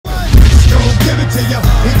to you.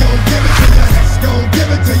 He gon' give it to you. X gon'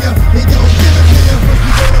 give it to you. He gon' give it to you. First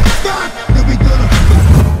we gonna fuck, then we gonna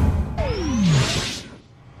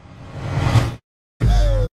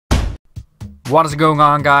What is going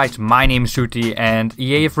on, guys? My name is SOETIE and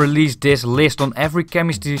EA have released this list on every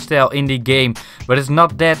chemistry style in the game, but it's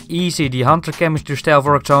not that easy. The Hunter chemistry style,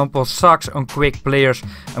 for example, sucks on quick players.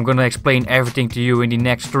 I'm gonna explain everything to you in the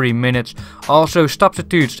next 3 minutes. Also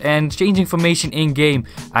substitutes and changing formation in game.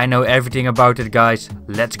 I know everything about it, guys.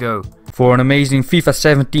 Let's go. For an amazing FIFA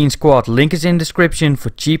 17 squad, link is in description for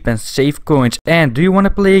cheap and safe coins. And do you want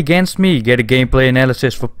to play against me? Get a gameplay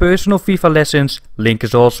analysis for personal FIFA lessons, link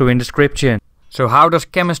is also in description. So how does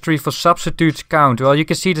chemistry for substitutes count? Well, you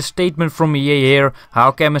can see the statement from EA here,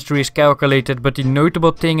 how chemistry is calculated, but the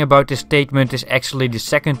notable thing about this statement is actually the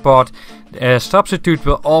second part. Substitute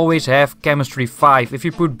will always have chemistry 5. If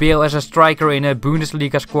you put Bale as a striker in a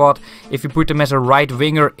Bundesliga squad, if you put him as a right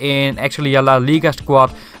winger in actually a La Liga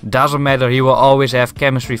squad, doesn't matter, he will always have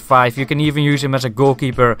chemistry 5. You can even use him as a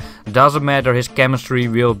goalkeeper, doesn't matter, his chemistry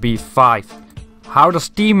will be 5. How does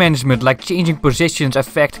team management, like changing positions,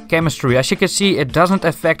 affect chemistry? As you can see, it doesn't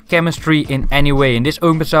affect chemistry in any way, and this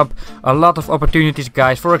opens up a lot of opportunities,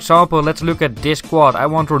 guys. For example, let's look at this squad. I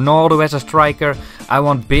want Ronaldo as a striker, I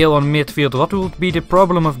want Bale on midfield. What would be the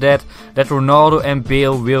problem of that? That Ronaldo and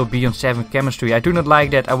Bale will be on 7 chemistry. I do not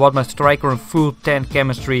like that. I want my striker on full 10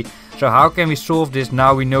 chemistry. So how can we solve this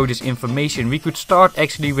now we know this information? We could start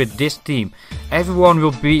actually with this team. Everyone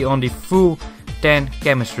will be on the full 10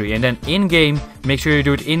 chemistry, and then in game, make sure you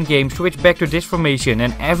do it in game, switch back to this formation,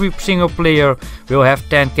 and every single player will have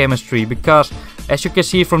 10 chemistry, because as you can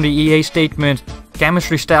see from the EA statement,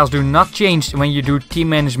 chemistry styles do not change when you do team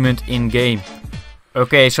management in game.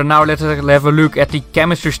 Okay, so now let's have a look at the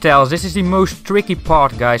chemistry styles. This is the most tricky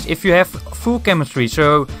part, guys. If you have full chemistry,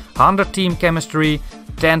 so 100 team chemistry,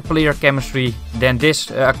 10 player chemistry, then this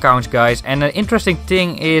accounts, guys. And the interesting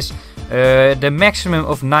thing is the maximum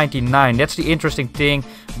of 99. That's the interesting thing.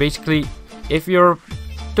 Basically, if your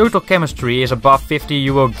total chemistry is above 50,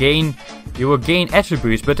 you will gain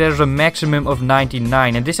attributes, but there's a maximum of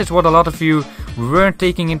 99, and this is what a lot of you weren't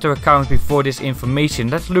taking into account before this information.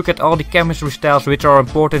 Let's look at all the chemistry styles which are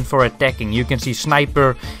important for attacking. You can see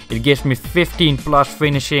sniper, it gives me 15 plus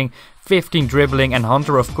finishing, 15 dribbling, and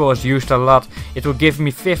Hunter of course used a lot. It will give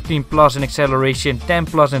me 15 plus in acceleration, 10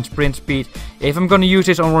 plus in sprint speed. If I'm gonna use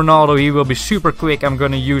this on Ronaldo, he will be super quick. I'm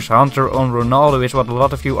gonna use Hunter on Ronaldo, is what a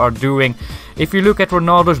lot of you are doing. If you look at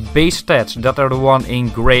Ronaldo's base stats, that are the one in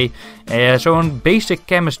grey. So on basic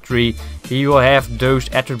chemistry, he will have those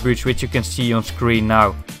attributes which you can see on screen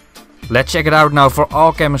now. Let's check it out now for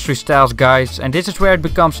all chemistry styles, guys, and this is where it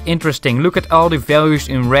becomes interesting. Look at all the values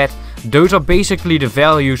in red. Those are basically the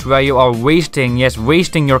values where you are wasting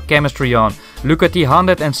your chemistry on. Look at the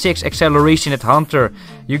 106 acceleration at Hunter.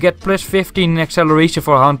 You get plus 15 in acceleration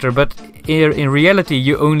for Hunter, but in reality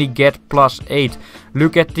you only get plus 8.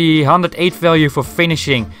 Look at the 108 value for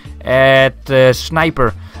finishing at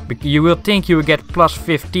Sniper. You will think you will get plus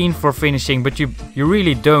 15 for finishing, but you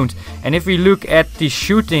really don't. And if we look at the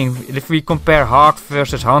shooting, if we compare Hawk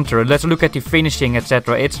versus Hunter, let's look at the finishing,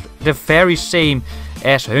 etc. It's the very same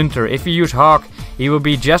as Hunter. If you use Hawk, he will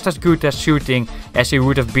be just as good at shooting as he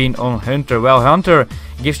would have been on Hunter. Well, Hunter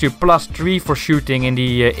gives you plus 3 for shooting in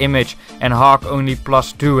the image, and Hawk only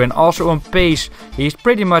plus 2. And also on pace, he's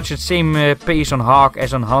pretty much the same pace on Hawk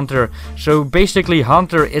as on Hunter. So basically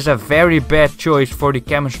Hunter is a very bad choice for the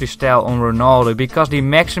chemistry style on Ronaldo, because the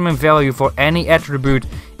maximum value for any attribute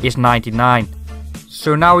is 99.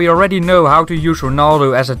 So now we already know how to use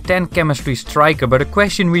Ronaldo as a 10 chemistry striker, but a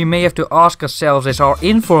question we may have to ask ourselves is, are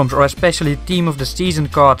informs, or especially team of the season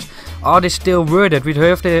cards, are they still worth it?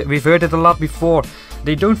 We've heard it a lot before.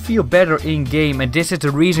 They don't feel better in game, and this is the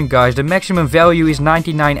reason, guys. The maximum value is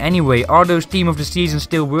 99 anyway. Are those team of the season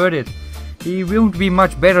still worth it? He won't be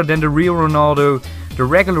much better than the real Ronaldo, the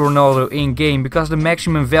regular Ronaldo in game, because the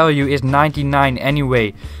maximum value is 99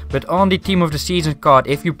 anyway. But on the team of the season card,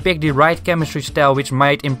 if you pick the right chemistry style which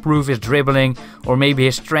might improve his dribbling or maybe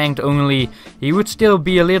his strength only, he would still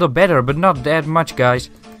be a little better, but not that much, guys.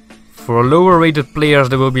 For lower rated players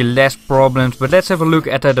there will be less problems, but let's have a look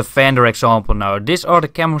at a defender example now. These are the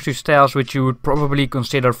chemistry styles which you would probably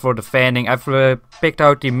consider for defending. I've picked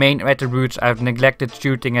out the main attributes, I've neglected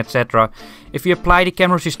shooting, etc. If you apply the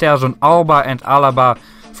chemistry styles on Alba and Alaba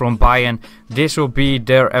from Bayern, this will be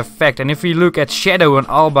their effect. And if we look at Shadow and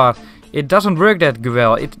Alba, it doesn't work that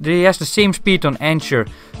well. It has the same speed on Answer.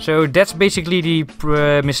 So that's basically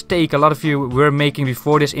the mistake a lot of you were making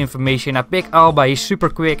before this information. I pick Alba, he's super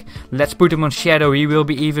quick. Let's put him on Shadow, he will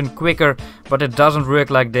be even quicker. But it doesn't work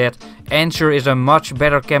like that. Answer is a much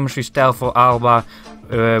better chemistry style for Alba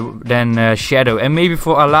than Shadow. And maybe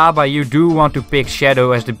for Alaba you do want to pick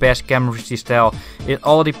Shadow as the best chemistry style. It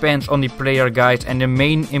all depends on the player, guys. And the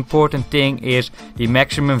main important thing is the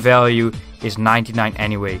maximum value is 99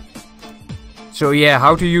 anyway. So yeah,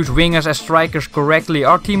 how to use wingers as strikers correctly.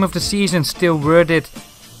 Our team of the season still worth it.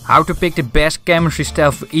 How to pick the best chemistry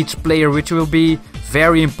style for each player, which will be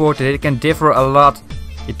very important. It can differ a lot.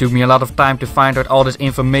 It took me a lot of time to find out all this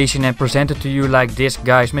information and present it to you like this,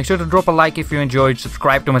 guys. Make sure to drop a like if you enjoyed,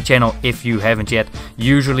 subscribe to my channel if you haven't yet.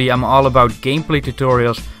 Usually I'm all about gameplay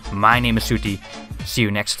tutorials. My name is SOETIE. See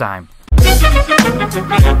you next time.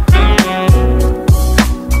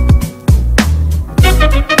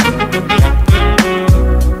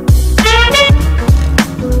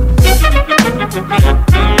 Yeah.